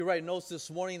You write notes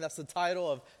this morning. That's the title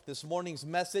of this morning's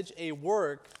message, A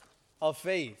Work of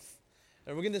Faith.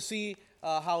 And we're going to see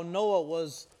how Noah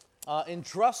was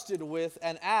entrusted with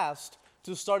and asked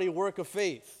to start a work of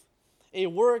faith. A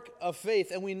work of faith.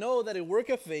 And we know that a work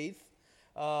of faith,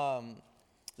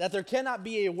 that there cannot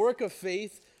be a work of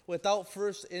faith without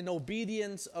first an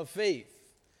obedience of faith.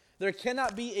 There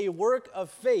cannot be a work of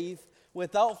faith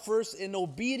without first an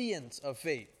obedience of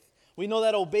faith. We know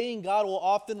that obeying God will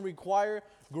often require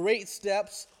great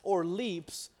steps or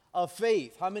leaps of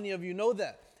faith. How many of you know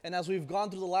that? And as we've gone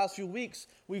through the last few weeks,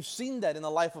 we've seen that in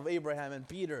the life of Abraham and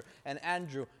Peter and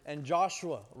Andrew and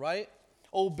Joshua, right?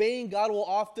 Obeying God will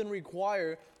often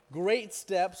require great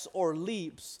steps or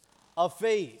leaps of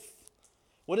faith.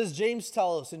 What does James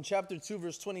tell us in chapter 2,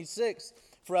 verse 26?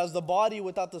 For as the body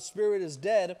without the spirit is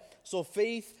dead, so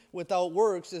faith without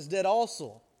works is dead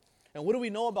also. And what do we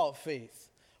know about faith?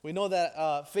 We know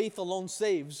that faith alone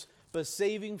saves, but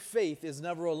saving faith is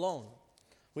never alone.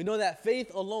 We know that faith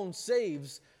alone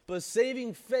saves, but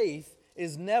saving faith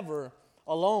is never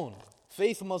alone.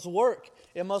 Faith must work.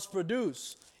 It must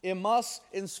produce. It must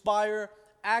inspire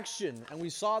action. And we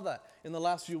saw that in the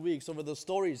last few weeks over the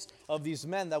stories of these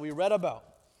men that we read about.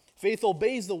 Faith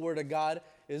obeys the word of God.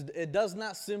 It does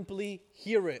not simply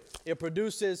hear it. It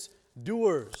produces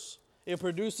doers. It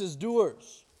produces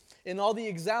doers. In all the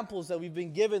examples that we've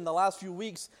been given the last few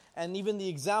weeks, and even the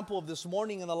example of this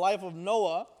morning in the life of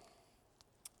Noah,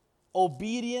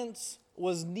 obedience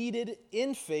was needed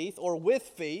in faith or with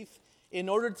faith in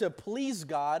order to please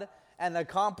God and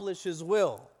accomplish His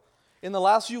will. In the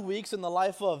last few weeks, in the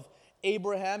life of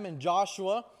Abraham and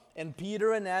Joshua and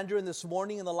Peter and Andrew, and this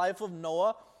morning in the life of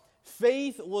Noah,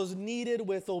 faith was needed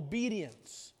with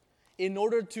obedience in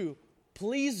order to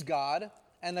please God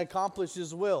and accomplish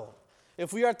His will.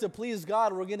 If we are to please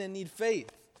God, we're going to need faith.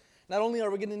 Not only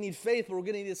are we going to need faith, but we're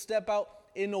going to need to step out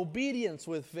in obedience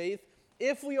with faith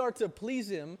if we are to please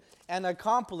Him and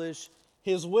accomplish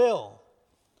His will.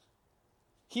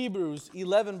 Hebrews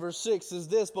 11 verse 6 says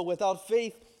this, but without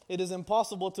faith it is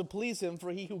impossible to please Him,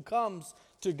 for he who comes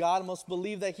to God must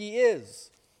believe that He is,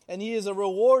 and He is a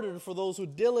rewarder for those who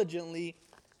diligently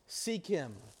seek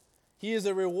Him. He is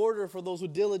a rewarder for those who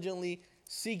diligently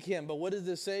seek Him. But what does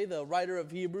this say? The writer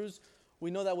of Hebrews, we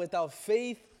know that without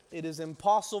faith it is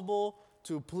impossible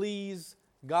to please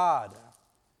God.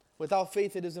 Without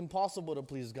faith it is impossible to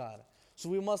please God. So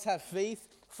we must have faith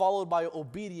followed by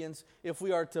obedience if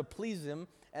we are to please Him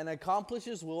and accomplish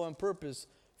His will and purpose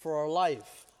for our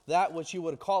life, that which He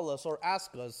would call us or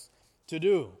ask us to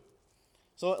do.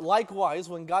 So likewise,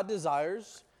 when God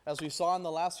desires, as we saw in the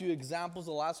last few examples,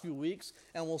 the last few weeks,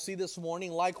 and we'll see this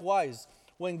morning, likewise,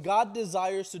 when God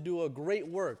desires to do a great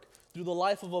work through the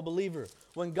life of a believer,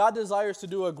 when God desires to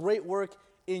do a great work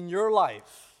in your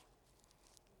life,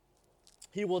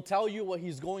 He will tell you what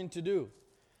He's going to do.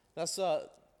 That's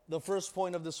the first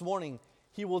point of this morning.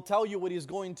 He will tell you what He's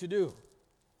going to do.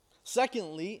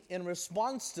 Secondly, in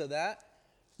response to that,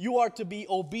 you are to be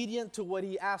obedient to what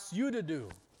He asks you to do.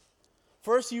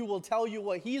 First, He will tell you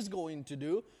what He's going to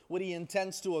do, what He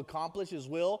intends to accomplish, His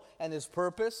will and His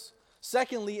purpose.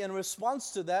 Secondly, in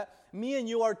response to that, me and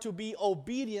you are to be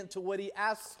obedient to what He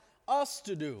asks us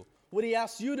to do, what He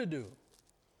asks you to do.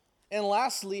 And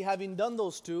lastly, having done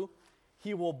those two,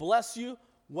 He will bless you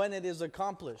when it is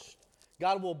accomplished.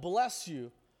 God will bless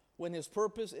you when His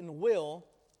purpose and will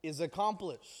is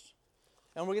accomplished.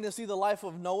 And we're going to see the life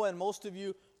of Noah, and most of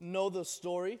you know the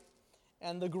story.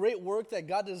 And the great work that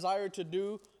God desired to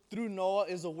do through Noah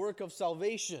is a work of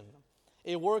salvation,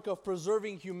 a work of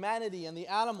preserving humanity and the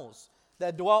animals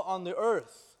that dwelt on the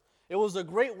earth. It was a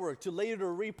great work to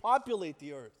later repopulate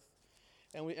the earth.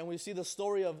 And we see the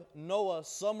story of Noah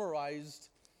summarized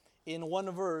in one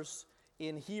verse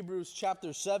in Hebrews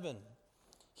chapter 7.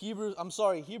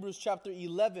 Hebrews chapter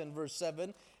 11, verse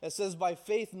 7. It says, by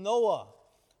faith Noah,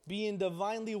 being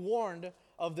divinely warned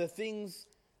of the things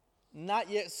not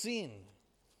yet seen,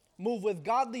 moved with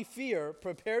godly fear,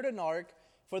 prepared an ark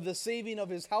for the saving of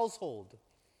his household,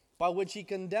 by which he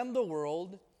condemned the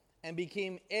world and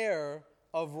became heir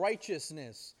of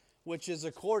righteousness, which is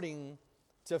according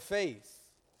to faith.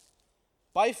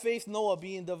 By faith Noah,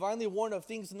 being divinely warned of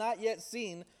things not yet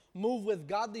seen, moved with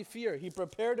godly fear. He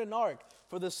prepared an ark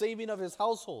for the saving of his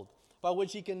household, by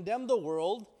which he condemned the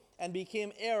world and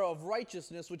became heir of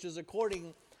righteousness, which is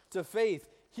according to faith.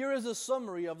 Here is a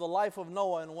summary of the life of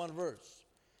Noah in one verse.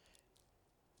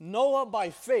 Noah, by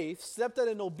faith, stepped out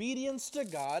in obedience to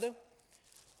God,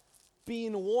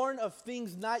 being warned of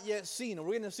things not yet seen. And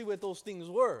we're going to see what those things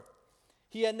were.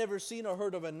 He had never seen or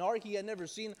heard of an ark. He had never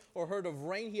seen or heard of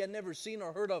rain. He had never seen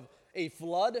or heard of a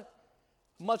flood,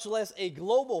 much less a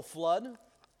global flood.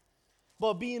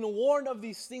 But being warned of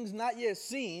these things not yet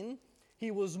seen,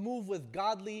 he was moved with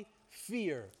godly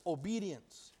fear,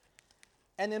 obedience.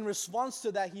 And in response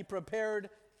to that, he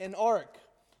prepared an ark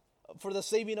for the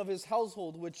saving of his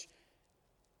household, which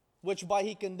by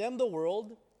he condemned the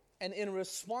world. And in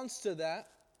response to that,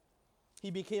 he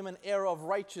became an heir of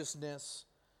righteousness,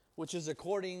 which is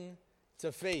according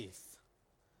to faith.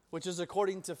 Which is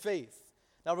according to faith.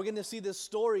 Now we're going to see this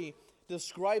story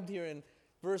described here in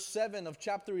verse 7 of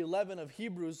chapter 11 of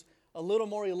Hebrews, a little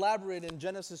more elaborate in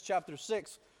Genesis chapter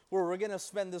 6, where we're going to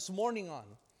spend this morning on.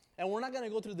 And we're not going to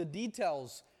go through the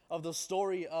details of the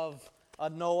story of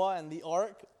Noah and the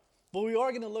ark, but we are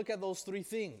going to look at those three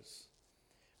things.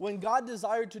 When God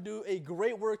desired to do a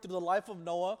great work through the life of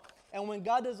Noah, and when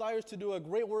God desires to do a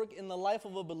great work in the life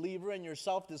of a believer and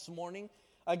yourself this morning,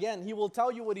 again, he will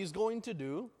tell you what he's going to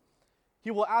do.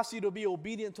 He will ask you to be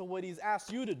obedient to what he's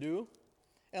asked you to do.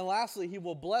 And lastly, he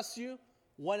will bless you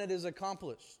when it is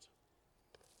accomplished.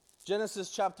 Genesis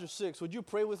chapter 6. Would you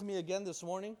pray with me again this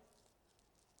morning?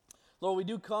 Lord, we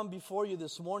do come before you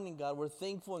this morning, God. We're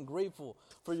thankful and grateful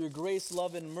for your grace,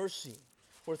 love, and mercy.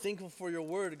 We're thankful for your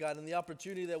word, God, and the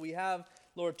opportunity that we have,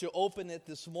 Lord, to open it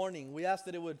this morning. We ask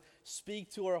that it would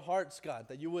speak to our hearts, God,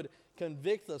 that you would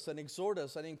convict us and exhort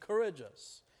us and encourage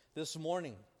us this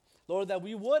morning. Lord, that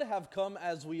we would have come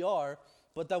as we are,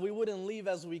 but that we wouldn't leave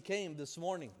as we came this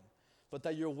morning. But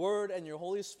that your word and your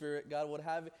Holy Spirit, God, would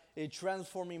have a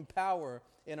transforming power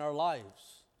in our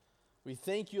lives. We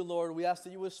thank you, Lord. We ask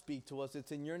that you would speak to us.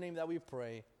 It's in your name that we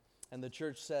pray. And the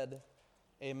church said,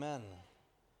 amen.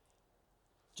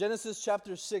 Genesis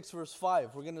chapter 6, verse 5.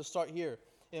 We're going to start here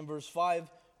in verse 5.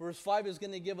 Verse 5 is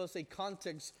going to give us a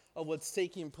context of what's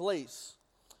taking place.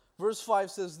 Verse 5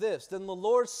 says this, Then the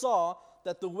Lord saw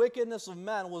that the wickedness of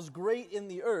man was great in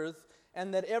the earth,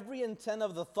 and that every intent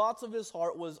of the thoughts of his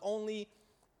heart was only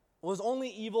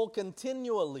evil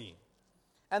continually.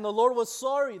 And the Lord was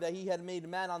sorry that he had made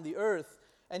man on the earth,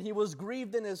 and he was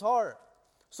grieved in his heart.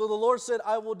 So the Lord said,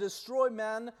 I will destroy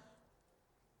man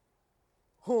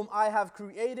whom I have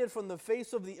created from the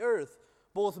face of the earth,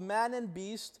 both man and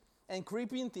beast, and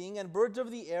creeping thing, and birds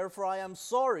of the air, for I am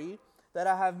sorry that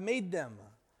I have made them.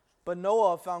 But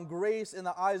Noah found grace in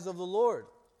the eyes of the Lord.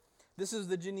 This is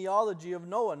the genealogy of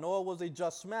Noah. Noah was a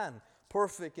just man,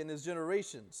 perfect in his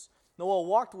generations. Noah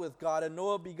walked with God, and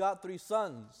Noah begot 3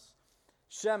 sons,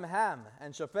 Shem, Ham,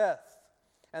 and Japheth.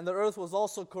 And the earth was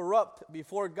also corrupt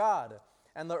before God,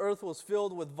 and the earth was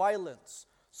filled with violence.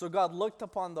 So God looked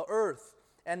upon the earth,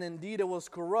 and indeed it was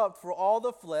corrupt, for all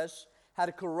the flesh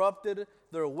had corrupted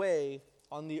their way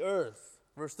on the earth.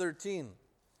 Verse 13.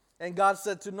 And God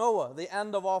said to Noah, The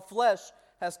end of all flesh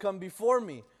has come before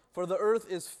me, for the earth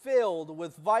is filled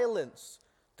with violence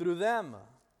through them.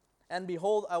 And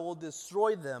behold, I will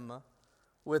destroy them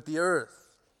with the earth.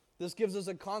 This gives us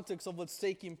a context of what's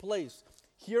taking place.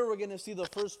 Here we're going to see the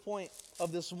first point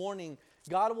of this morning.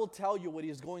 God will tell you what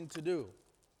he's going to do.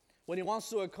 When he wants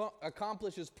to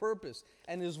accomplish his purpose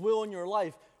and his will in your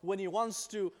life, when he wants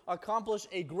to accomplish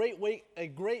a great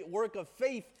work of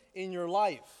faith in your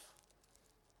life.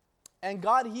 And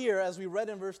God here, as we read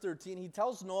in verse 13, he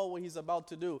tells Noah what he's about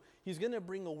to do. He's going to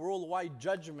bring a worldwide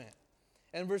judgment.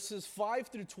 And verses 5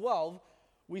 through 12,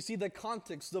 we see the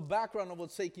context, the background of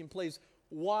what's taking place.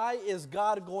 Why is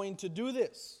God going to do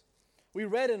this? We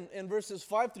read in verses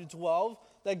 5 through 12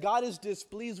 that God is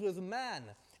displeased with man,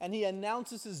 and he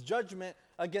announces his judgment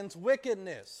against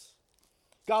wickedness.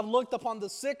 God looked upon the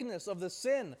sickness of the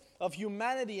sin of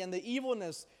humanity and the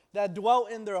evilness that dwelt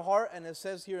in their heart, and it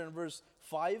says here in verse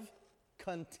 5,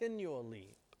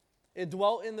 continually. It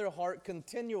dwelt in their heart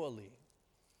continually.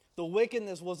 The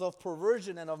wickedness was of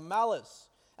perversion and of malice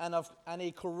and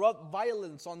a corrupt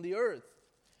violence on the earth.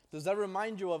 Does that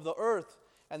remind you of the earth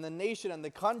and the nation and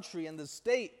the country and the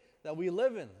state that we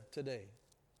live in today?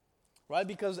 Right?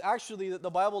 Because actually the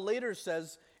Bible later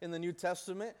says in the New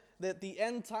Testament that the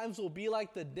end times will be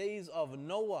like the days of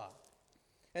Noah.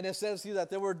 And it says here that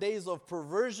there were days of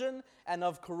perversion and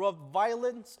of corrupt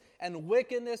violence and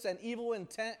wickedness and evil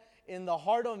intent in the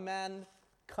heart of man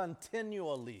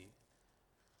continually.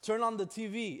 Turn on the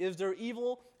TV. Is there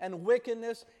evil and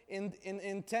wickedness in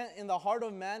intent in the heart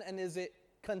of man, and is it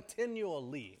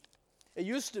continually? It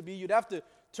used to be you'd have to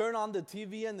turn on the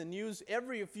TV and the news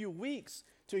every few weeks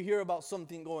to hear about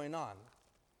something going on.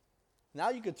 Now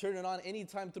you could turn it on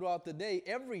anytime throughout the day,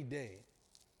 every day,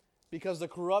 because the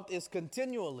corrupt is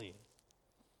continually.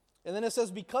 And then it says,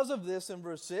 because of this in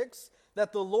verse 6,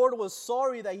 that the Lord was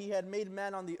sorry that he had made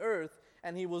man on the earth,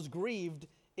 and he was grieved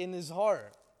in his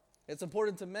heart. It's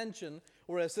important to mention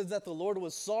where it says that the Lord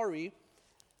was sorry.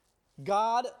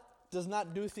 God does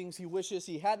not do things he wishes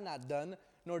he had not done,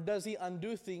 nor does he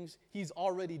undo things he's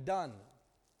already done.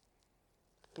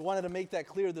 We wanted to make that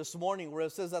clear this morning where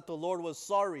it says that the Lord was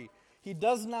sorry. He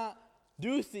does not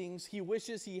do things he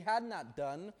wishes he had not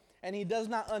done, and he does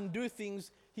not undo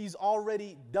things he's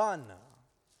already done.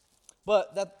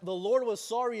 But that the Lord was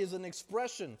sorry is an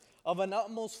expression of an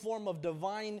utmost form of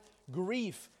divine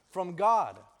grief from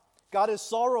God. God is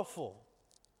sorrowful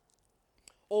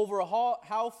over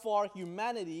how far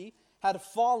humanity had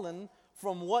fallen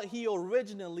from what he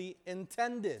originally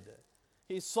intended.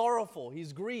 He's sorrowful,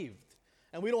 he's grieved.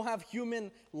 And we don't have human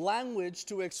language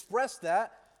to express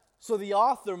that. So the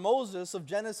author, Moses of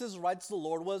Genesis, writes the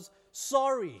Lord was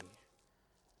sorry.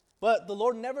 But the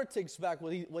Lord never takes back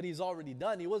what he's already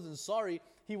done. He wasn't sorry,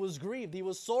 he was grieved, he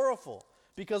was sorrowful.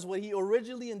 Because what he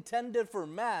originally intended for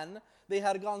man, they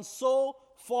had gone so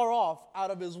far off out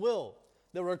of his will.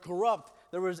 They were corrupt.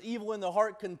 There was evil in the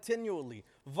heart continually.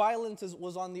 Violence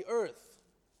was on the earth.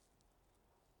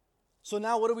 So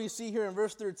now what do we see here in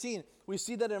verse 13? We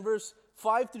see that in verse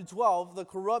 5 through 12, the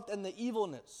corrupt and the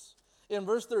evilness. In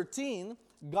verse 13,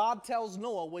 God tells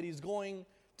Noah what he's going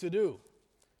to do.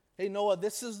 Hey, Noah,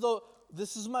 this is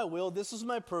my will, this is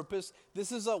my purpose,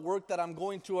 this is a work that I'm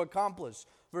going to accomplish.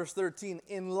 Verse 13,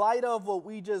 in light of what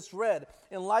we just read,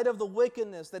 in light of the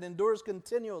wickedness that endures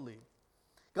continually,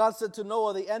 God said to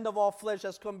Noah, the end of all flesh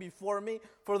has come before me,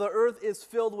 for the earth is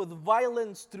filled with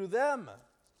violence through them.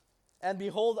 And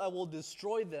behold, I will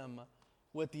destroy them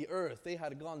with the earth. They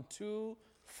had gone too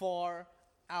far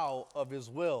out of his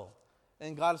will.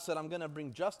 And God said, I'm going to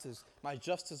bring justice. My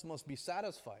justice must be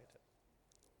satisfied.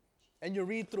 And you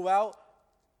read throughout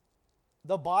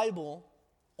the Bible,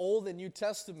 Old and New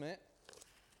Testament,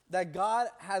 that God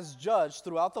has judged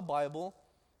throughout the Bible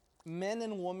men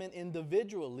and women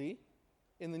individually.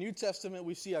 In the New Testament,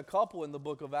 we see a couple in the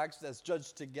book of Acts that's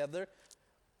judged together.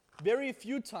 Very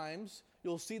few times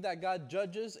you'll see that God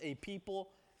judges a people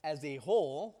as a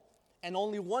whole, and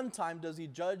only one time does he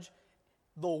judge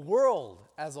the world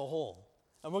as a whole.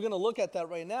 And we're going to look at that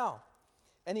right now.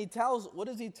 And what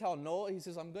does he tell Noah? He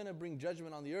says, I'm going to bring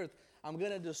judgment on the earth. I'm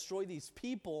going to destroy these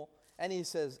people. And he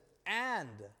says, and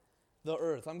the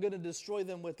earth. I'm going to destroy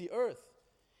them with the earth.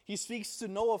 He speaks to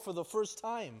Noah for the first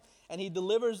time, and he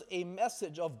delivers a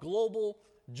message of global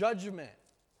judgment.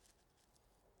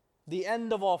 The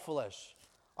end of all flesh.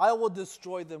 I will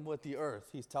destroy them with the earth,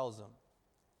 he tells them.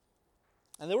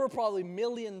 And there were probably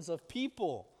millions of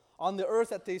people on the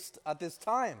earth at this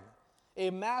time. A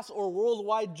mass or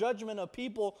worldwide judgment of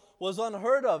people was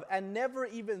unheard of and never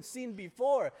even seen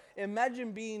before.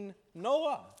 Imagine being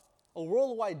Noah. A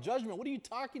worldwide judgment. What are you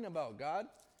talking about, God?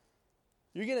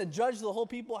 You're going to judge the whole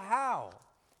people? How?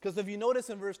 Because if you notice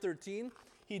in verse 13,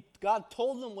 God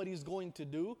told him what he's going to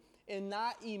do and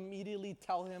not immediately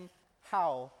tell him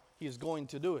how he's going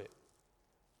to do it.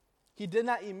 He did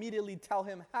not immediately tell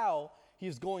him how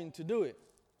he's going to do it.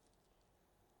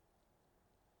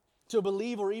 To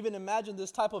believe or even imagine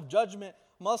this type of judgment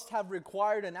must have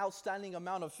required an outstanding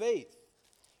amount of faith.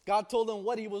 God told him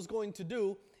what he was going to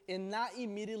do and not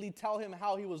immediately tell him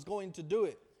how he was going to do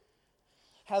it.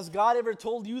 Has God ever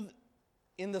told you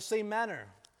in the same manner?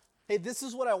 Hey, this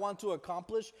is what I want to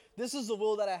accomplish. This is the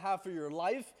will that I have for your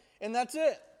life, and that's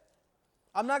it.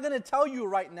 I'm not going to tell you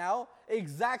right now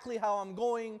exactly how I'm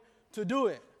going to do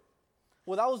it.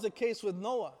 Well, that was the case with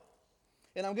Noah.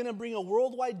 And I'm going to bring a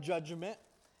worldwide judgment,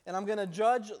 and I'm going to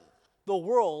judge the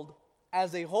world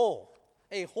as a whole,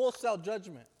 a wholesale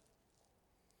judgment.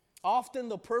 Often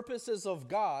the purposes of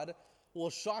God will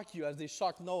shock you as they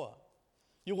shocked Noah.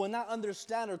 You will not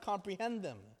understand or comprehend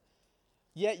them,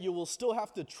 yet you will still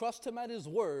have to trust him at his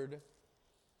word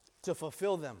to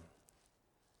fulfill them.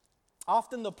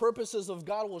 Often the purposes of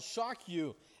God will shock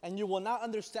you, and you will not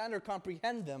understand or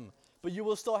comprehend them, but you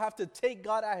will still have to take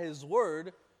God at his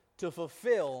word to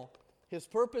fulfill his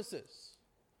purposes.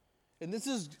 And this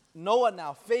is Noah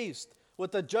now faced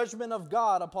with the judgment of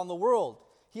God upon the world.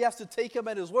 He has to take him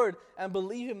at his word and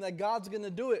believe him that God's going to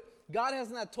do it. God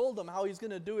has not told him how he's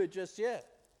going to do it just yet.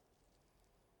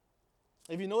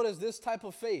 If you notice this type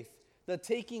of faith, the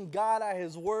taking God at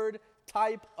his word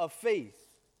type of faith,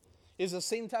 is the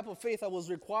same type of faith that was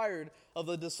required of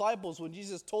the disciples when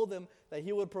Jesus told them that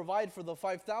he would provide for the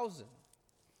 5,000.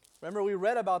 Remember, we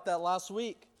read about that last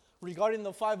week regarding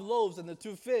the 5 loaves and the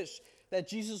 2 fish that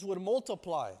Jesus would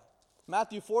multiply.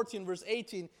 Matthew 14, verse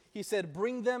 18, he said,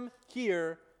 bring them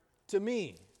here to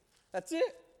me. That's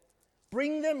it.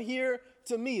 Bring them here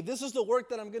to me. This is the work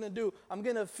that I'm going to do. I'm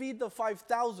going to feed the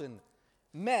 5,000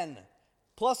 men,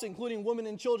 plus including women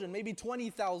and children, maybe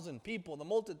 20,000 people, the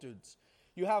multitudes.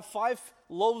 You have 5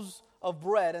 loaves of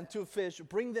bread and 2 fish.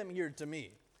 Bring them here to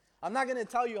me. I'm not going to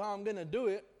tell you how I'm going to do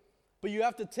it. but you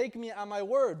have to take me at my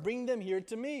word. Bring them here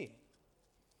to me.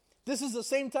 This is the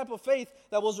same type of faith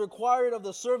that was required of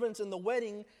the servants in the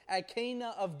wedding at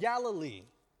Cana of Galilee.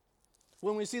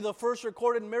 When we see the first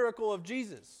recorded miracle of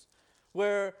Jesus,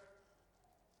 where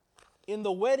in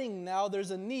the wedding now there's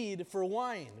a need for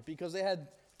wine because they had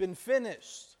been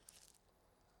finished.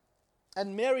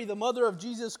 And Mary, the mother of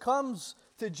Jesus, comes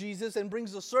to Jesus and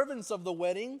brings the servants of the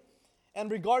wedding. And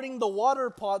regarding the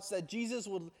water pots that Jesus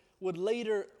would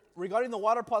later, regarding the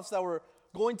water pots that were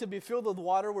going to be filled with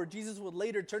water, where Jesus would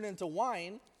later turn into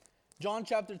wine, John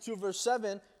chapter 2, verse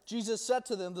 7, Jesus said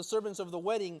to them, the servants of the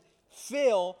wedding,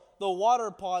 fill the water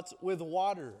pots with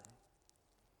water.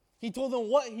 He told them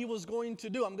what he was going to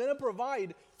do. I'm going to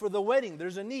provide for the wedding.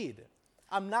 There's a need.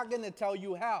 I'm not going to tell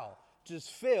you how.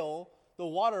 Just fill the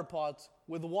water pots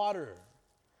with water.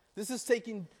 This is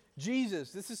taking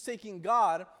Jesus. This is taking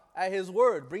God at his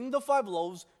word. Bring the 5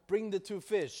 loaves. Bring the 2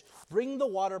 fish. Bring the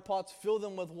water pots. Fill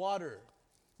them with water.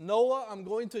 Noah, I'm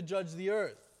going to judge the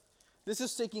earth. This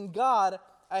is taking God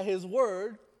at his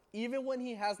word, even when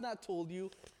he has not told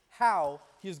you how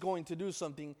he's going to do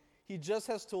something. He just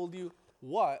has told you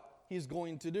what he's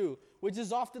going to do, which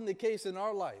is often the case in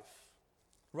our life,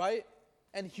 right?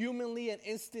 And humanly and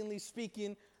instantly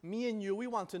speaking, me and you, we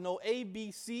want to know A,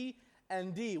 B, C,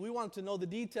 and D. We want to know the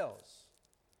details.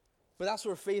 But that's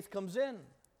where faith comes in.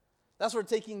 That's where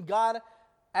taking God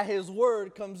at his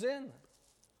word comes in.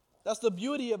 That's the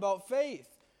beauty about faith.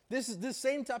 This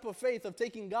same type of faith of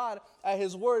taking God at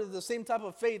his word is the same type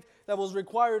of faith that was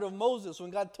required of Moses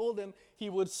when God told him he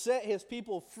would set his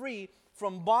people free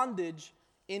from bondage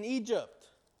in Egypt.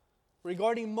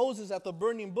 Regarding Moses at the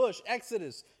burning bush,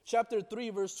 Exodus chapter 3,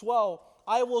 verse 12,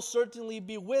 I will certainly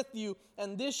be with you,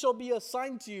 and this shall be a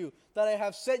sign to you that I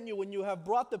have sent you when you have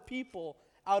brought the people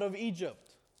out of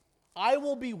Egypt. I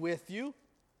will be with you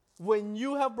when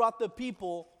you have brought the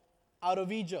people out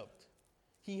of Egypt.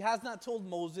 He has not told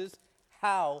Moses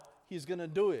how he's going to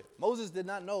do it. Moses did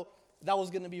not know that was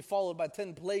going to be followed by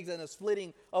 10 plagues and a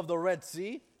splitting of the Red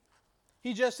Sea.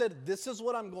 He just said, this is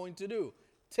what I'm going to do.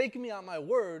 Take me at my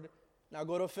word. Now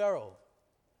go to Pharaoh.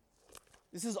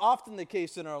 This is often the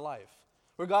case in our life,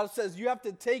 where God says, you have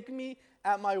to take me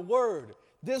at my word.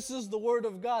 This is the word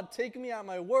of God. Take me at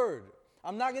my word.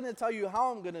 I'm not going to tell you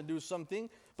how I'm going to do something,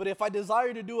 but if I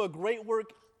desire to do a great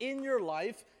work in your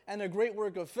life and a great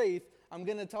work of faith, I'm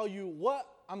going to tell you what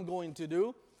I'm going to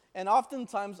do. And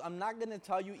oftentimes, I'm not going to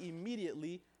tell you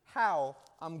immediately how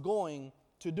I'm going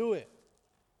to do it.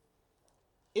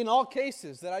 In all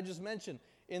cases that I just mentioned,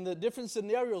 in the different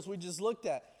scenarios we just looked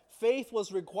at, faith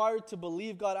was required to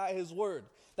believe God at his word,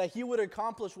 that he would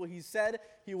accomplish what he said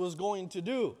he was going to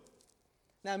do.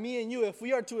 Now, me and you, if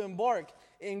we are to embark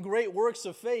in great works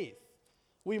of faith,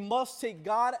 we must take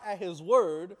God at his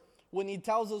word when he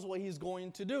tells us what he's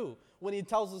going to do, when he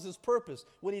tells us his purpose,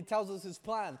 when he tells us his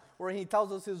plan, when he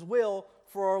tells us his will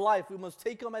for our life. We must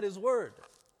take him at his word.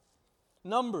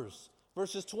 Numbers,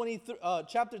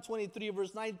 chapter 23,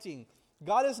 verse 19.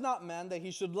 God is not man that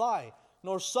he should lie,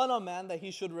 nor son of man that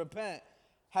he should repent.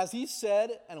 Has he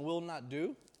said and will not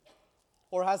do?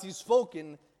 Or has he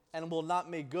spoken and will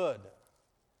not make good?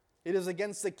 It is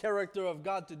against the character of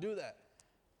God to do that.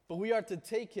 But we are to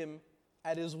take him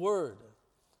at his word.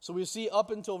 So we see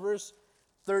up until verse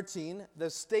 13, the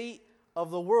state of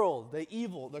the world, the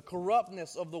evil, the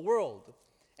corruptness of the world.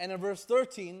 And in verse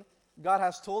 13, God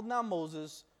has told now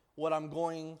Moses what I'm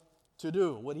going to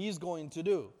do, what he's going to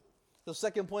do. The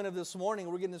second point of this morning,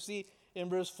 we're going to see in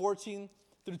verse 14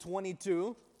 through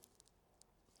 22,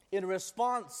 in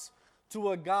response to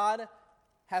what God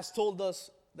has told us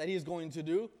that he's going to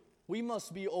do, we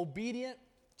must be obedient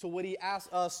to what he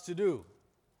asks us to do.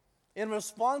 In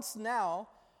response now,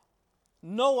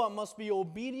 Noah must be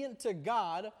obedient to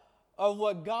God of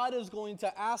what God is going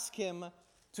to ask him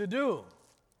to do.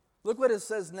 Look what it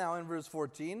says now in verse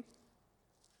 14.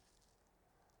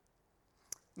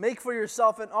 Make for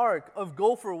yourself an ark of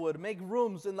gopher wood. Make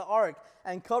rooms in the ark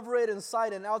and cover it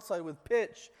inside and outside with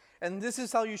pitch. And this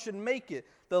is how you should make it.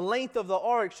 The length of the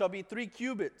ark shall be 3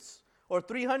 cubits, or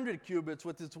 300 cubits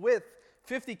with its width,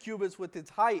 50 cubits with its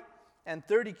height, and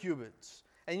 30 cubits.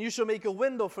 And you shall make a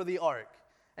window for the ark,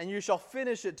 and you shall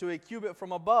finish it to a cubit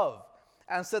from above,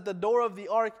 and set the door of the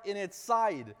ark in its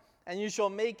side, and you shall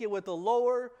make it with the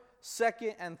lower,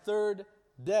 second, and third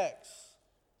decks.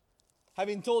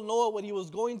 Having told Noah what he was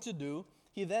going to do,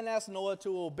 he then asked Noah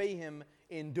to obey him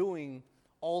in doing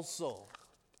also.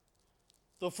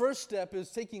 The first step is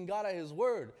taking God at his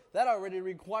word. That already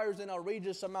requires an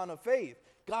outrageous amount of faith.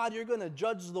 God, you're going to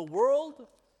judge the world?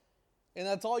 And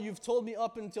that's all you've told me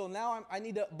up until now? I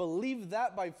need to believe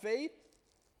that by faith?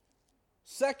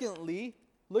 Secondly,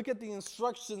 look at the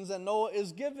instructions that Noah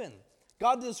is given.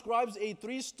 God describes a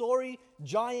 3-story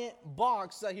giant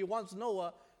box that he wants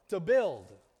Noah to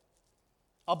build.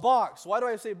 A box. Why do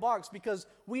I say box? Because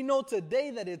we know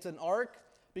today that it's an ark,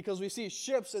 because we see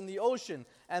ships in the ocean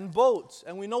and boats,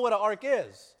 and we know what an ark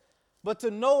is. But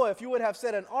to Noah, if you would have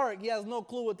said an ark, he has no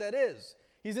clue what that is.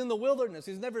 He's in the wilderness.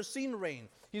 He's never seen rain.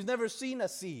 He's never seen a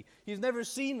sea. He's never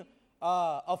seen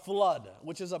a flood,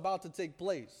 which is about to take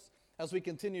place as we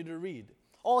continue to read.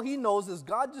 All he knows is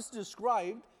God just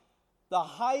described the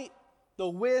height, the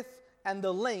width, and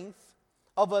the length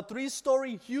of a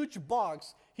 3-story huge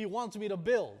box he wants me to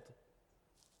build.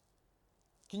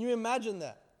 Can you imagine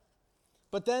that?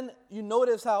 But then you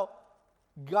notice how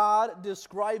God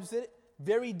describes it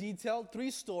very detailed,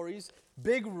 3 stories,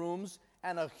 big rooms,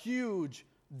 and a huge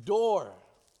door.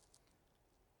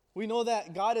 We know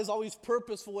that God is always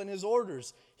purposeful in his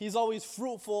orders. He's always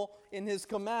fruitful in his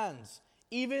commands,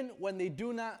 even when they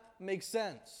do not make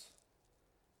sense.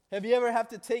 Have you ever have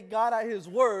to take God at his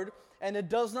word and it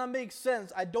does not make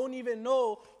sense? I don't even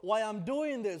know why I'm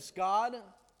doing this, God.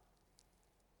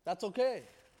 That's okay.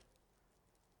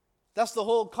 That's the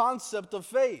whole concept of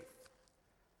faith.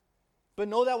 But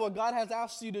know that what God has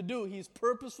asked you to do, he's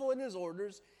purposeful in his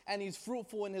orders and he's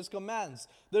fruitful in his commands.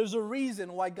 There's a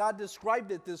reason why God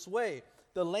described it this way.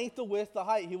 The length, the width, the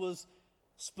height. He was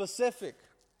specific.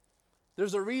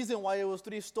 There's a reason why it was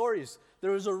 3 stories.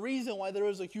 There was a reason why there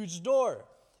was a huge door.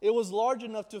 It was large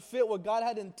enough to fit what God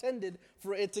had intended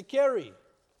for it to carry,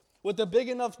 with a big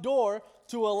enough door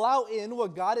to allow in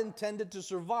what God intended to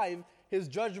survive his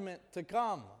judgment to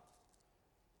come.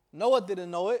 Noah didn't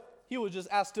know it. He was just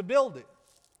asked to build it.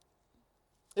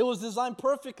 It was designed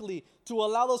perfectly to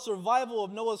allow the survival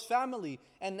of Noah's family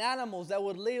and animals that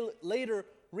would later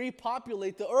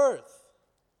repopulate the earth.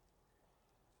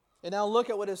 And now look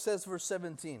at what it says, verse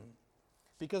 17.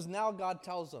 Because now God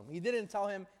tells him. He didn't tell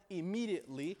him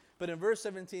immediately, but in verse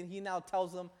 17, he now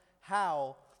tells him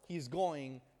how he's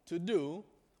going to do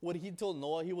what he told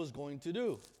Noah he was going to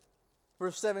do.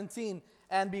 Verse 17,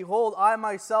 and behold, I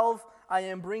myself, I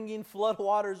am bringing flood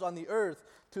waters on the earth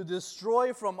to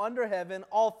destroy from under heaven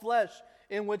all flesh,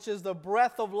 in which is the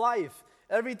breath of life.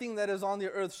 Everything that is on the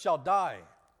earth shall die.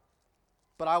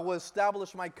 But I will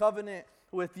establish my covenant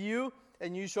with you,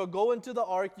 and you shall go into the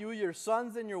ark, you, your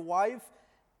sons, and your wife,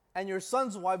 and your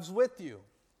sons' wives with you,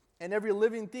 and every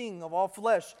living thing of all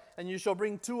flesh, and you shall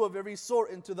bring 2 of every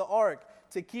sort into the ark,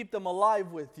 to keep them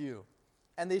alive with you.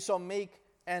 And they shall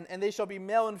they shall be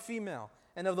male and female,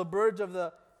 and of the birds of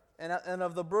the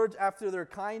birds after their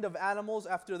kind, of animals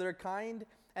after their kind,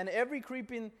 and every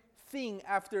creeping thing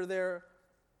after their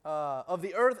of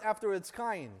the earth after its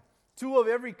kind. 2 of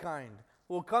every kind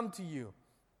will come to you,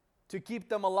 to keep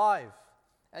them alive.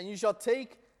 And you shall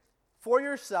take for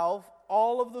yourself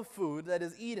all of the food that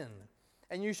is eaten,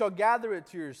 and you shall gather it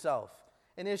to yourself,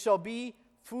 and it shall be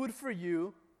food for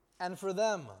you and for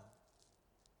them.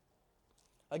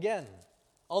 Again,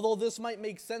 although this might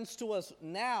make sense to us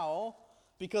now,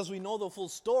 because we know the full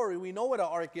story, we know what an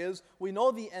ark is, we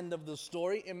know the end of the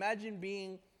story. Imagine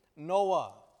being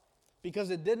Noah, because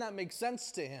it did not make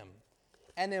sense to him,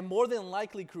 and it more than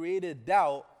likely created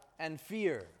doubt and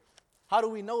fear. How do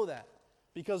we know that?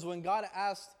 Because when God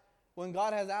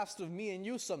has asked of me and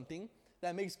you something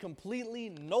that makes completely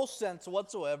no sense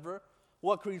whatsoever,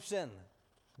 what creeps in?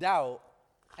 Doubt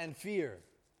and fear.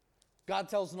 God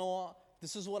tells Noah,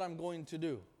 this is what I'm going to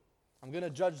do. I'm going to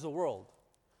judge the world.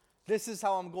 This is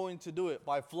how I'm going to do it,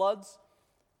 by floods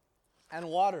and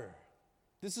water.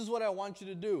 This is what I want you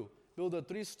to do. Build a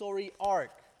 3-story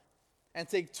ark and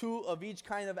take 2 of each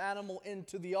kind of animal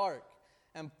into the ark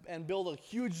and build a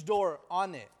huge door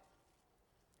on it.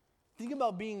 Think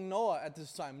about being Noah at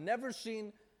this time. Never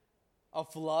seen a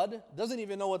flood. Doesn't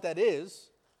even know what that is.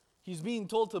 He's being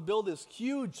told to build this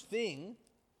huge thing.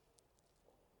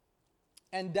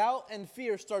 And doubt and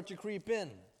fear start to creep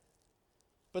in.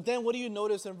 But then what do you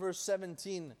notice in verse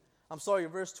 22?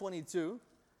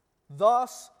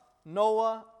 Thus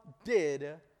Noah did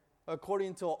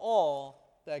according to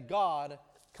all that God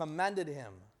commanded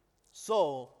him.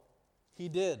 So he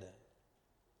did.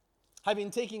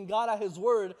 Having taken God at his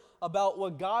word about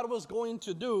what God was going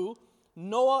to do,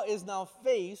 Noah is now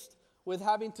faced with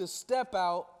having to step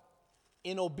out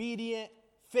in obedient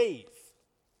faith.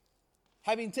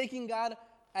 Having taken God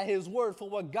at his word for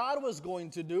what God was going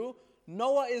to do,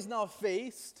 Noah is now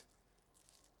faced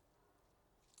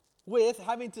with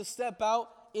having to step out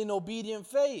in obedient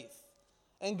faith.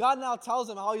 And God now tells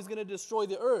him how he's going to destroy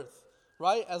the earth,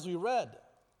 right? As we read.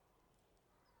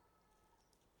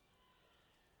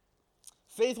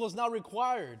 Faith was now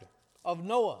required of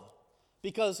Noah.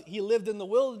 because he lived in the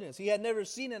wilderness. He had never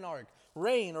seen an ark,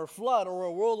 rain or flood or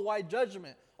a worldwide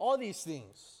judgment, all these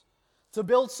things. To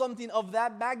build something of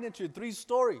that magnitude, 3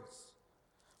 stories,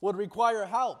 would require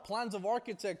help, plans of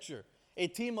architecture, a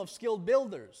team of skilled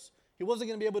builders. He wasn't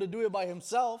going to be able to do it by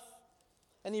himself.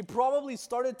 And he probably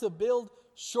started to build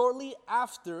shortly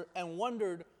after and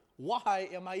wondered, why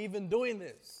am I even doing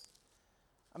this?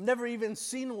 I've never even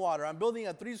seen water. I'm building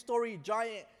a 3-story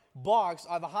giant box.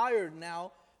 I've hired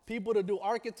now people to do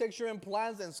architecture and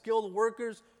plans and skilled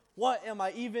workers. What am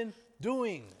I even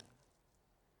doing?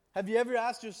 Have you ever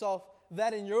asked yourself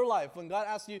that in your life when God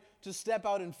asks you to step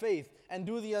out in faith and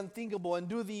do the unthinkable and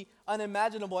do the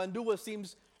unimaginable and do what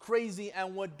seems crazy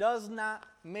and what does not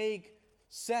make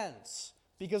sense?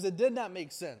 Because it did not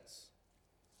make sense.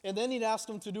 And then he'd ask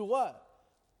him to do what?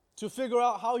 To figure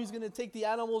out how he's going to take the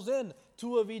animals in,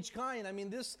 2 of each kind. I mean,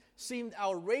 this seemed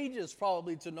outrageous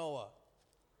probably to Noah.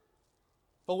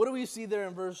 But what do we see there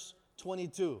in verse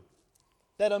 22?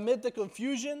 That amid the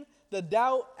confusion, the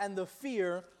doubt, and the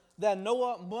fear that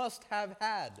Noah must have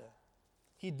had,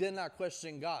 he did not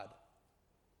question God.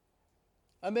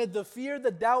 Amid the fear, the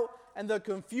doubt, and the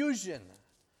confusion,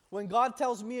 when God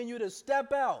tells me and you to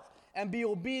step out and be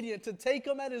obedient, to take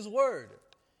him at his word,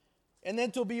 and then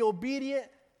to be obedient,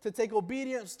 to take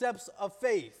obedient steps of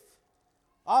faith.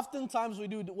 Oftentimes we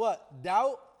do what?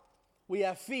 Doubt, we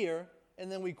have fear,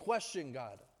 and then we question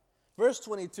God. Verse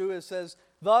 22, it says,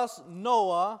 thus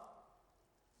Noah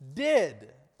did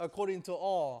according to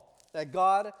all that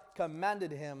God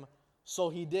commanded him, so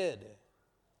he did.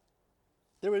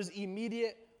 There is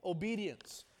immediate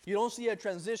obedience. You don't see a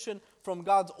transition from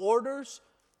God's orders,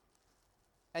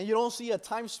 and you don't see a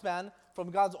time span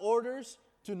from God's orders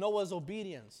to Noah's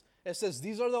obedience. It says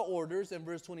these are the orders in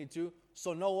verse 22,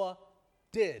 so Noah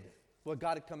did what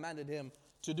God had commanded him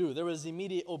to do. There was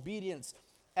immediate obedience.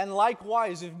 And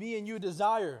likewise, if me and you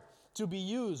desire to be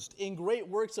used in great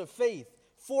works of faith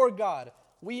for God,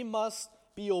 we must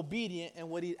be obedient in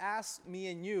what he asks me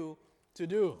and you to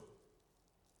do.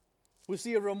 We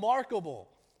see a remarkable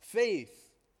faith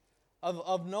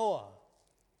of Noah.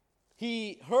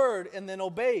 He heard and then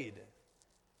obeyed.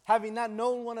 Having not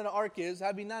known what an ark is,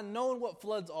 having not known what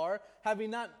floods are, having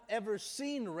not ever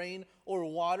seen rain or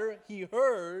water, he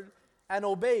heard and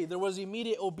obeyed. There was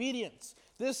immediate obedience.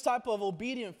 This type of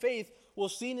obedient faith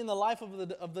was seen in the life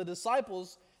of the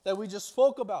disciples that we just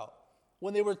spoke about,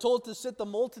 when they were told to sit the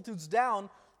multitudes down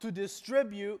to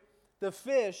distribute the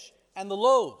fish and the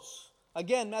loaves.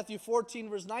 Again, Matthew 14,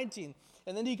 verse 19.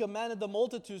 And then he commanded the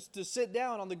multitudes to sit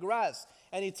down on the grass.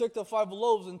 And he took the 5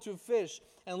 loaves and 2 fish.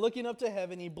 And looking up to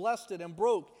heaven, he blessed it and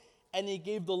broke. And he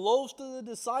gave the loaves to the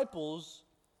disciples.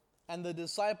 And the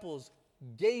disciples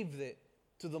gave it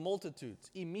to the multitudes.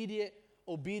 Immediate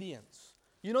obedience.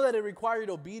 You know that it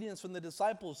required obedience from the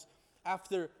disciples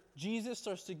after Jesus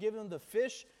starts to give them the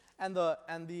fish and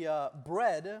the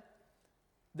bread.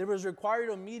 There was required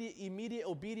immediate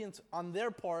obedience on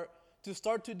their part to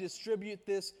start to distribute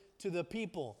this to the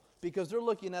people, because they're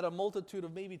looking at a multitude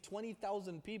of maybe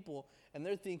 20,000 people, and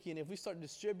they're thinking, if we start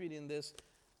distributing this,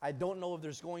 I don't know if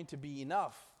there's going to be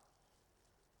enough.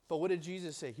 But what did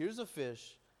Jesus say? Here's the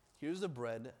fish, here's the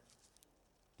bread,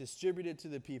 distributed to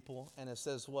the people, and it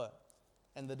says what?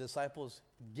 And the disciples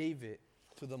gave it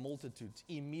to the multitudes.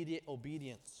 Immediate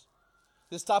obedience.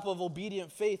 This type of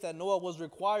obedient faith that Noah was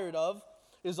required of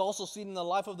is also seen in the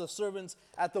life of the servants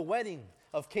at the wedding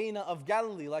of Cana of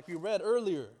Galilee, like we read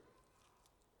earlier.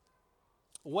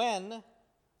 When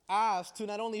asked to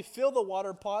not only fill the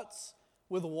water pots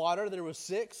with water, there were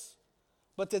 6,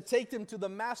 but to take them to the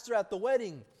master at the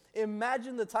wedding.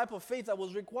 Imagine the type of faith that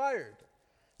was required.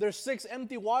 There's 6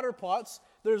 empty water pots.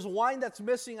 There's wine that's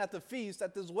missing at the feast,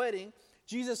 at this wedding.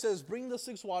 Jesus says, bring the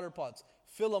 6 water pots,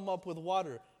 fill them up with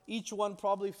water. Each one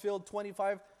probably filled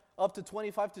up to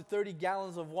 25 to 30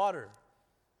 gallons of water.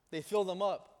 They fill them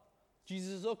up.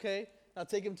 Jesus says, okay, now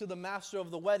take him to the master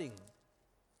of the wedding.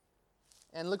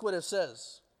 And look what it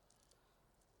says.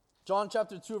 John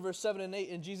chapter 2, verse 7 and 8.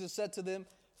 And Jesus said to them,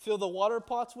 fill the water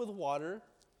pots with water.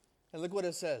 And look what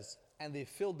it says. And they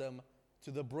filled them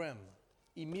to the brim.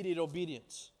 Immediate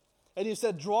obedience. And he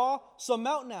said, draw some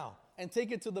out now and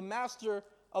take it to the master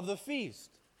of the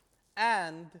feast.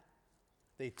 And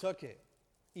they took it.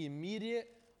 Immediate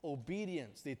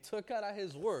obedience. They took out at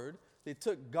his word. They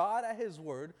took God at his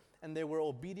word. And they were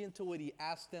obedient to what he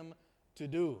asked them to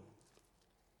do.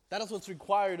 That is what's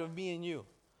required of me and you.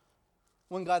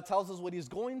 When God tells us what he's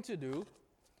going to do,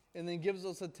 and then gives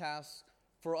us a task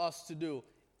for us to do.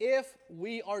 If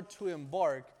we are to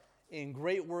embark in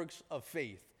great works of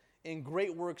faith, in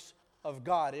great works of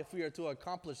God, if we are to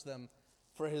accomplish them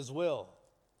for his will.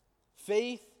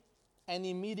 Faith and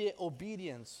immediate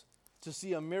obedience to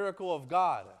see a miracle of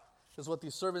God. Is what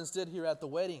these servants did here at the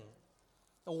wedding.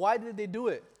 And why did they do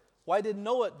it? Why did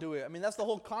Noah do it? I mean, that's the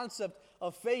whole concept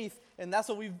of faith, and that's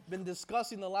what we've been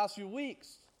discussing the last few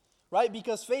weeks, right?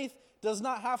 Because faith does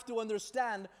not have to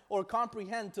understand or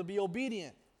comprehend to be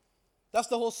obedient. That's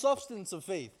the whole substance of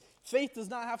faith. Faith does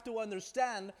not have to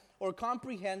understand or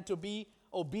comprehend to be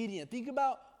obedient. Think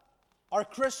about our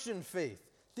Christian faith.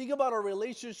 Think about our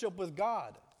relationship with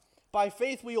God. By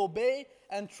faith, we obey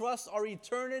and trust our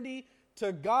eternity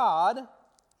to God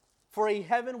for a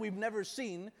heaven we've never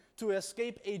seen, to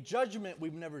escape a judgment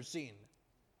we've never seen.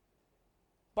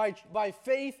 By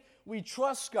faith, we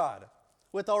trust God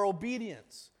with our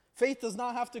obedience. Faith does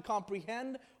not have to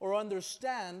comprehend or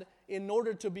understand in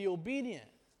order to be obedient.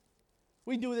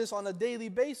 We do this on a daily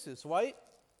basis, right?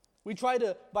 We try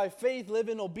to, by faith, live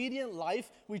an obedient life.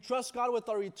 We trust God with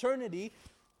our eternity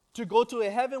to go to a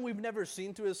heaven we've never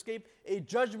seen, to escape a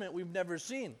judgment we've never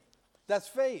seen. That's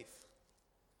faith.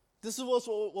 This is what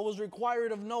was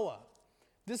required of Noah.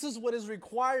 This is what is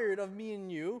required of me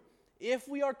and you if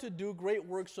we are to do great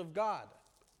works of God.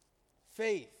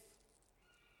 Faith.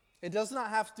 It does not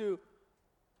have to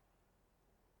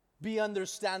be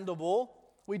understandable.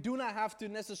 We do not have to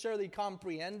necessarily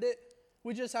comprehend it.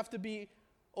 We just have to be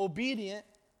obedient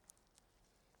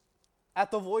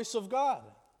at the voice of God.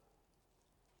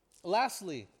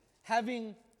 Lastly,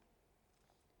 having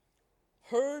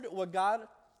heard what God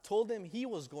told him he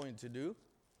was going to do,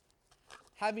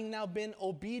 having now been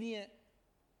obedient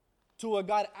to what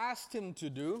God asked him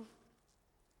to do,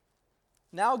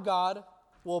 now God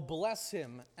will bless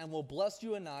him and will bless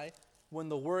you and I when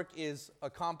the work is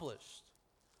accomplished.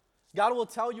 God will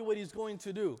tell you what he's going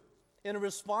to do. In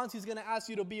response, he's going to ask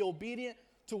you to be obedient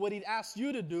to what he'd asked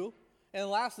you to do. And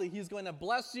lastly, he's going to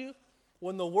bless you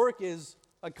when the work is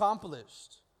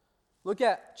accomplished. Look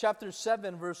at chapter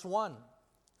 7, verse 1.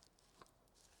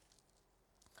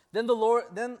 Then the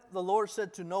Lord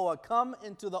said to Noah, "Come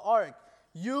into the ark,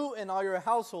 you and all your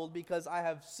household, because I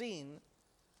have seen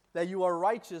that you are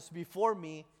righteous before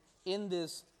me in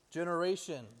this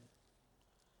generation."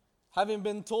 Having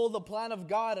been told the plan of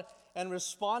God and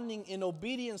responding in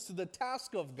obedience to the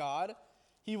task of God,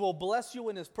 he will bless you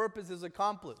when his purpose is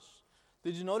accomplished.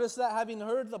 Did you notice that? Having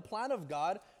heard the plan of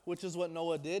God, which is what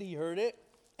Noah did, he heard it,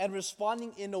 and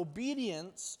responding in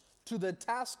obedience to the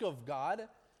task of God,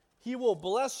 he will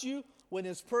bless you when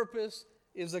his purpose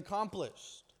is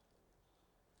accomplished.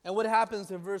 And what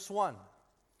happens in verse 1?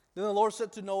 Then the Lord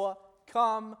said to Noah,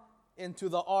 "Come into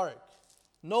the ark."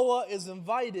 Noah is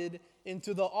invited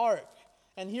into the ark.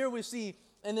 And here we see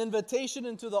an invitation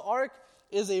into the ark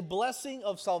is a blessing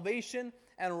of salvation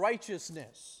and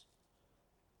righteousness.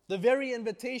 The very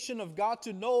invitation of God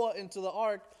to Noah into the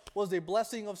ark was a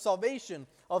blessing of salvation,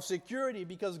 of security,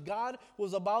 because God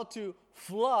was about to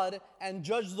flood and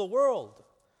judge the world.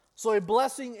 So a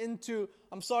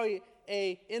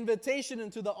invitation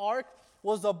into the ark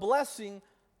was a blessing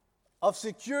of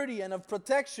security and of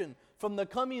protection from the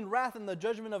coming wrath and the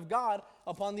judgment of God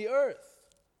upon the earth.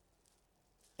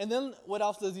 And then what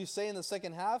else does he say in the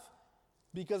second half?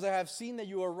 Because I have seen that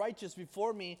you are righteous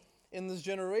before me in this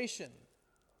generation.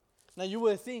 Now you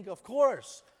would think, of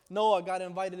course, Noah got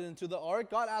invited into the ark.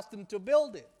 God asked him to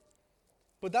build it.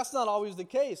 But that's not always the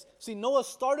case. See, Noah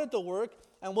started the work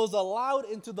and was allowed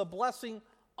into the blessing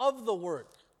of the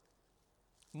work.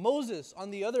 Moses,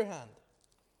 on the other hand,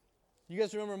 you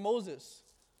guys remember Moses?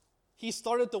 He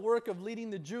started the work of leading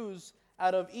the Jews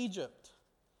out of Egypt,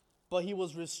 but he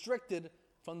was restricted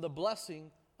from the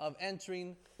blessing of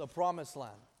entering the promised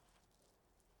land.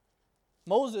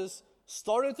 Moses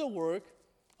started the work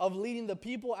of leading the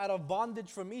people out of bondage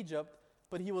from Egypt,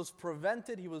 but he was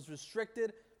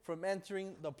restricted from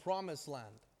entering the promised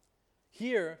land.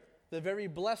 Here, the very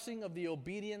blessing of the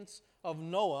obedience of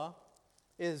Noah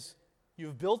is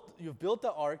you've built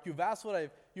the ark,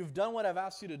 you've done what I've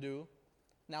asked you to do.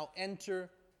 Now enter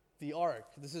the ark.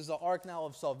 This is the ark now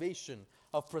of salvation,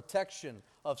 of protection,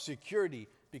 of security,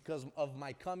 because of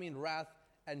my coming wrath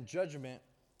and judgment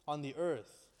on the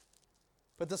earth.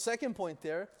 But the second point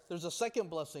there's a second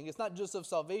blessing. It's not just of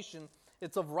salvation,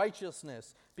 it's of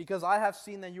righteousness. Because I have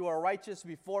seen that you are righteous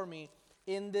before me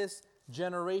in this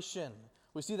generation.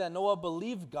 We see that Noah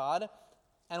believed God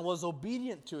and was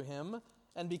obedient to him.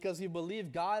 And because he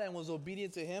believed God and was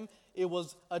obedient to him, it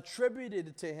was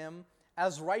attributed to him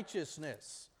as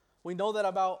righteousness. We know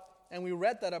that and we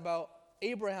read that about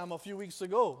Abraham a few weeks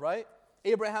ago, right?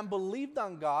 Abraham believed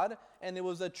on God and it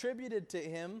was attributed to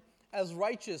him as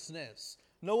righteousness.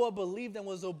 Noah believed and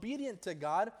was obedient to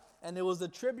God and it was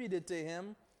attributed to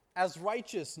him as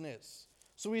righteousness.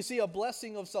 So we see a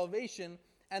blessing of salvation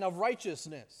and of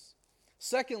righteousness.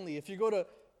 Secondly, if you go to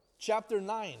chapter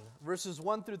 9, verses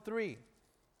 1 through 3.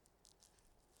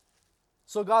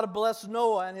 So God blessed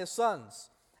Noah and his sons,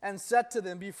 and said to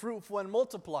them, be fruitful and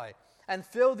multiply, and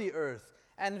fill the earth.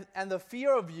 And the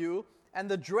fear of you and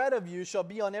the dread of you shall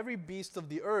be on every beast of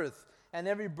the earth, and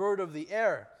every bird of the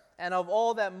air, and of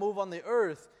all that move on the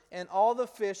earth, and all the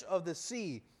fish of the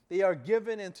sea. They are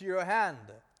given into your hand.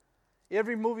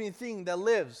 Every moving thing that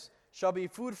lives shall be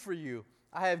food for you.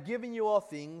 I have given you all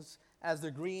things as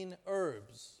the green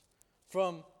herbs.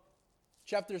 From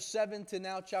chapter 7 to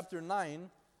now chapter 9,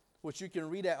 which you can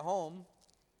read at home,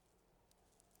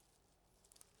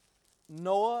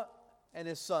 Noah and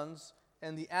his sons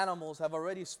and the animals have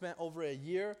already spent over a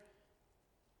year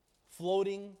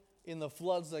floating in the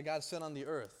floods that God sent on the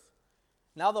earth.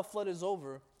 Now the flood is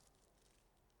over.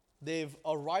 They've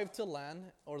arrived to land,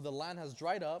 or the land has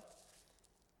dried up,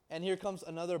 and here comes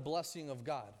another blessing of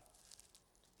God.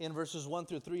 In verses 1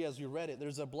 through 3, as we read it,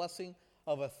 there's a blessing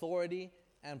of authority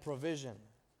and provision.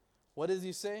 What does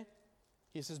he say?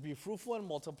 He says, be fruitful and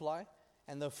multiply,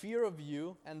 and the fear of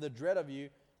you and the dread of you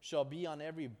shall be on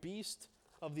every beast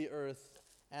of the earth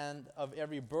and of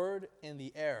every bird in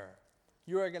the air.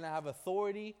 You are going to have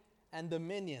authority and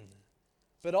dominion.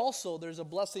 But also there's a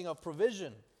blessing of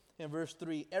provision. In verse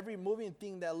 3, every moving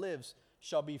thing that lives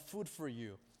shall be food for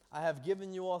you. I have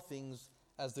given you all things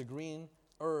as the green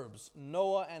herbs.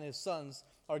 Noah and his sons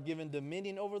are given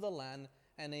dominion over the land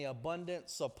and an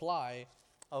abundant supply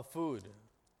of food.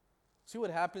 See what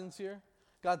happens here?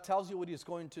 God tells you what he's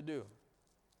going to do.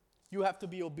 You have to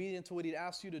be obedient to what he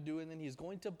asks you to do, and then he's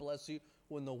going to bless you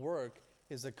when the work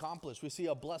is accomplished. We see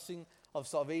a blessing of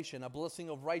salvation, a blessing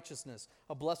of righteousness,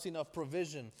 a blessing of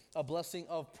provision, a blessing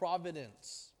of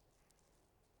providence.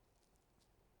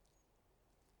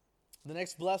 The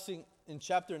next blessing in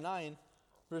chapter 9,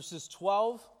 verses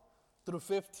 12 through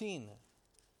 15.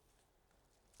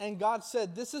 And God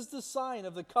said, this is the sign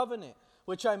of the covenant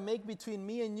which I make between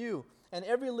me and you and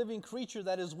every living creature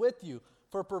that is with you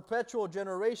for perpetual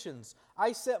generations.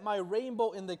 I set my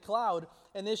rainbow in the cloud,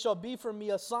 and it shall be for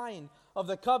me a sign of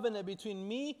the covenant between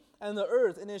me and the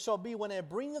earth. And it shall be when I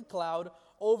bring a cloud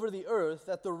over the earth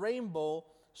that the rainbow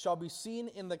shall be seen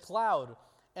in the cloud.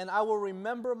 And I will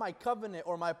remember my covenant,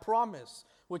 or my promise,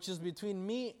 which is between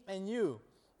me and you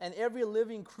and every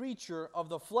living creature of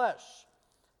the flesh.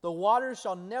 The waters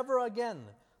shall never again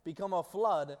become a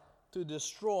flood to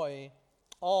destroy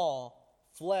all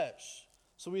flesh.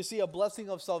 So we see a blessing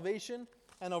of salvation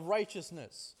and of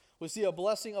righteousness. We see a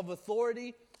blessing of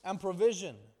authority and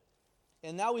provision.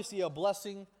 And now we see a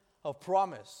blessing of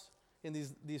promise in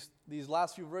these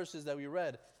last few verses that we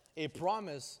read. A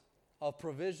promise of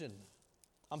provision.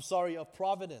 Of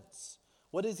providence.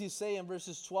 What does he say in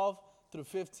verses 12 through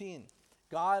 15?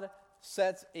 God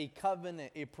sets a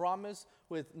covenant, a promise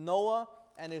with Noah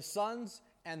and his sons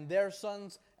and their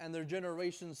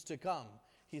generations to come.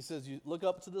 He says, you look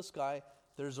up to the sky,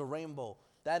 there's a rainbow.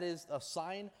 That is a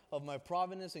sign of my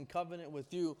providence and covenant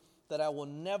with you, that I will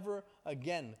never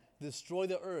again destroy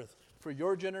the earth for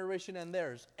your generation and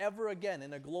theirs ever again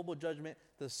in a global judgment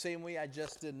the same way I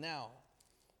just did now.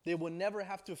 They will never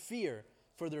have to fear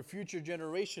for their future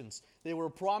generations. They were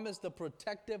promised the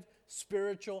protective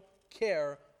spiritual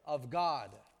care of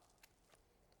God.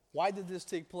 Why did this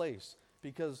take place?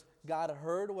 Because God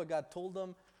heard what God told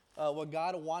them, what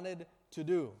God wanted to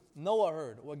do. Noah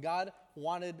heard what God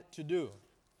wanted to do.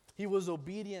 He was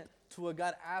obedient to what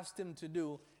God asked him to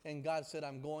do, and God said,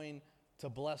 I'm going to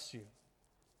bless you.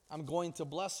 I'm going to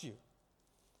bless you.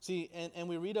 See, and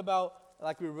we read about,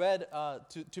 like we read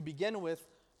to begin with,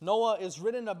 Noah is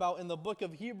written about in the book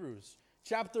of Hebrews,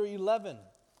 chapter 11,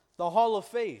 the hall of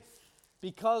faith,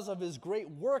 because of his great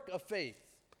work of faith.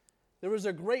 There was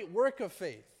a great work of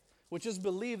faith, which is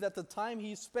believed that the time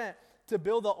he spent to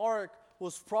build the ark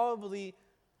was probably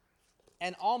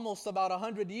and almost about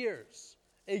 100 years.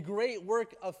 A great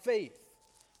work of faith.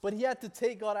 But he had to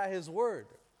take God at his word.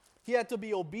 He had to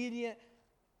be obedient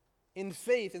in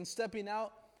faith and stepping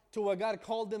out to what God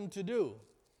called him to do.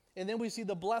 And then we see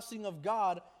the blessing of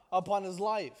God upon his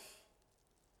life.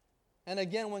 And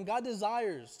again, when God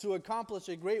desires to accomplish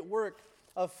a great work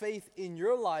of faith in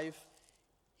your life,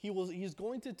 He's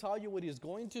going to tell you what he's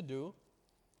going to do.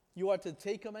 You are to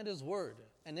take him at his word.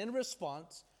 And in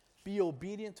response, be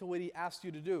obedient to what he asks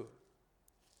you to do.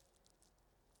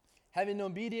 Having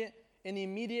an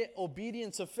immediate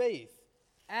obedience of faith.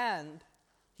 And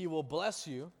he will bless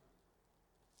you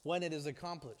when it is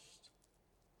accomplished.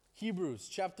 Hebrews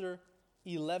chapter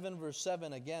 11 verse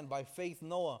 7 again. By faith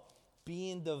Noah,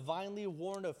 being divinely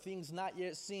warned of things not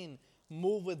yet seen,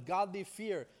 moved with godly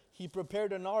fear, he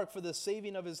prepared an ark for the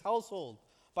saving of his household.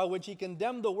 by which he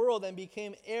condemned the world and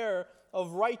became heir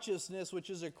of righteousness, which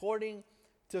is according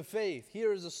to faith.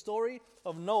 Here is the story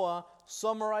of Noah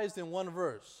summarized in one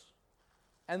verse.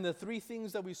 And the three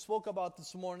things that we spoke about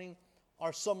this morning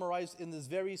are summarized in this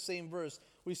very same verse.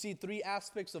 We see three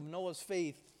aspects of Noah's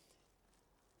faith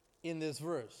in this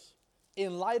verse.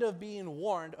 In light of being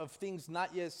warned of things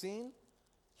not yet seen,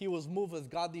 he was moved with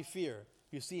godly fear.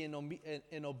 You see,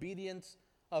 in obedience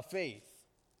of faith.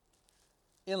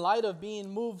 In light of being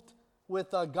moved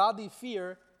with a godly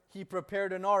fear, he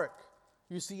prepared an ark.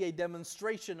 You see, a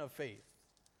demonstration of faith.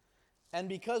 And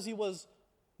because he was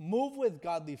moved with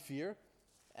godly fear,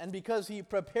 and because he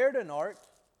prepared an ark,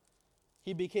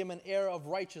 he became an heir of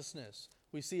righteousness.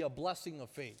 We see a blessing of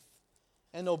faith.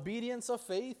 An obedience of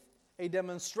faith, a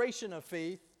demonstration of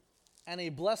faith, and a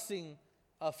blessing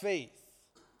of faith.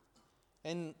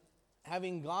 And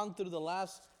having gone through the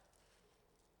last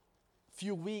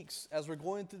few weeks as we're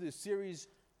going through this series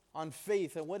on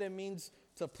faith and what it means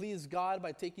to please God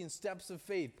by taking steps of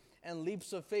faith and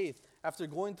leaps of faith after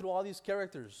going through all these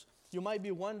characters, you might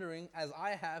be wondering, as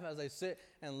I have, as I sit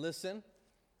and listen,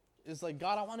 it's like,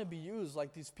 God, I want to be used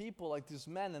like these people, like these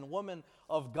men and women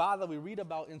of God that we read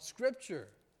about in Scripture.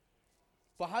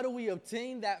 But how do we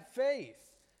obtain that faith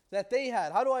that they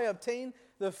had? How do I obtain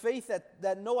the faith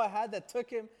that Noah had that took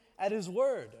him at his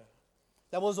word?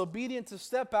 That was obedient to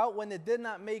step out when it did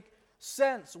not make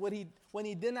sense, when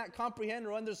he did not comprehend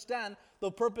or understand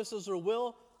the purposes or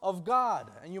will of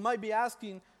God. And you might be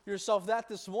asking yourself that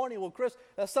this morning. Well, Chris,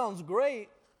 that sounds great,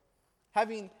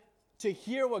 having to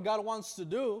hear what God wants to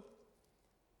do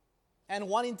and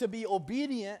wanting to be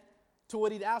obedient to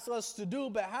what he'd asked us to do,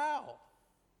 but how?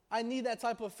 I need that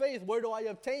type of faith. Where do I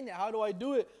obtain it? How do I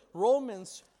do it?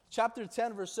 Romans chapter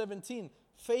 10, verse 17.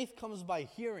 Faith comes by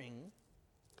hearing,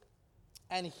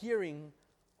 and hearing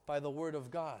by the word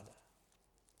of God.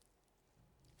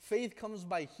 Faith comes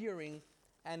by hearing,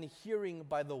 and hearing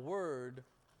by the word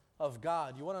of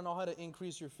God. You want to know how to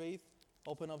increase your faith?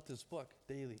 Open up this book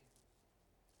daily.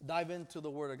 Dive into the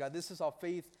word of God. This is how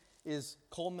faith is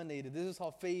culminated. This is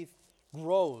how faith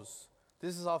grows.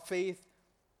 This is how faith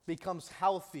becomes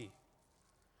healthy.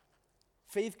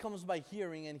 Faith comes by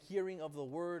hearing, and hearing of the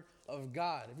word of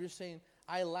God. If you're saying,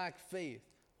 I lack faith,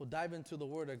 well, dive into the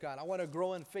word of God. I want to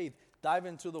grow in faith. Dive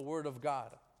into the word of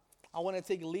God. I want to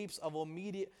take leaps of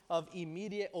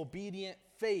immediate obedient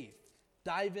faith.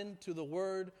 Dive into the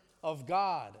word of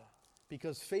God.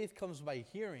 Because faith comes by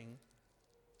hearing,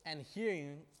 and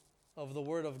hearing of the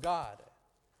word of God.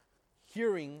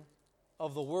 Hearing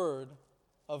of the word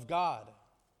of God.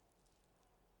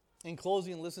 In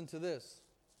closing, listen to this.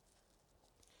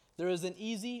 There is an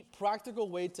easy, practical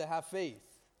way to have faith.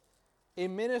 A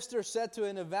minister said to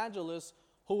an evangelist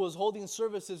who was holding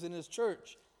services in his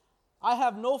church, I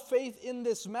have no faith in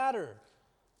this matter,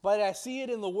 but I see it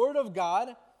in the word of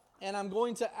God, and I'm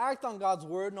going to act on God's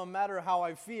word no matter how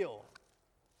I feel.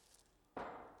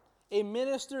 A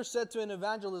minister said to an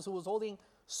evangelist who was holding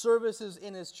services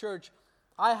in his church,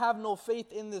 I have no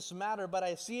faith in this matter, but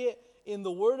I see it in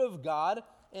the word of God,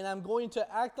 and I'm going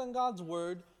to act on God's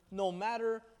word no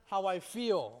matter how I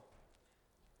feel.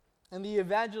 And the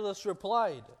evangelist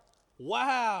replied,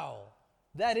 wow,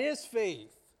 that is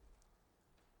faith.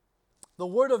 The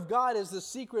word of God is the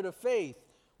secret of faith.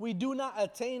 We do not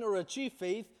attain or achieve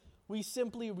faith. We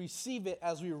simply receive it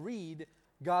as we read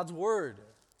God's word.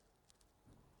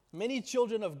 Many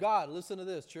children of God, listen to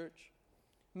this, church.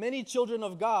 Many children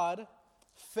of God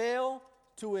fail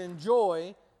to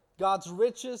enjoy God's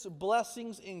richest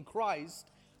blessings in Christ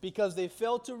because they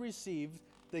fail to receive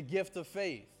the gift of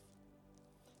faith.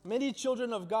 Many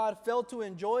children of God fail to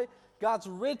enjoy God's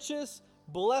richest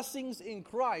blessings in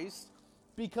Christ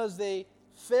because they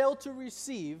fail to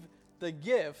receive the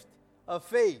gift of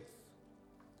faith.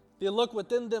 They look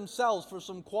within themselves for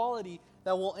some quality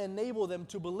that will enable them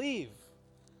to believe,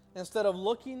 instead of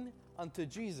looking unto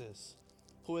Jesus,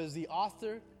 who is the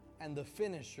author and the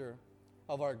finisher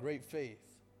of our great faith.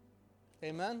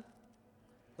 Amen?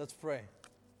 Let's pray.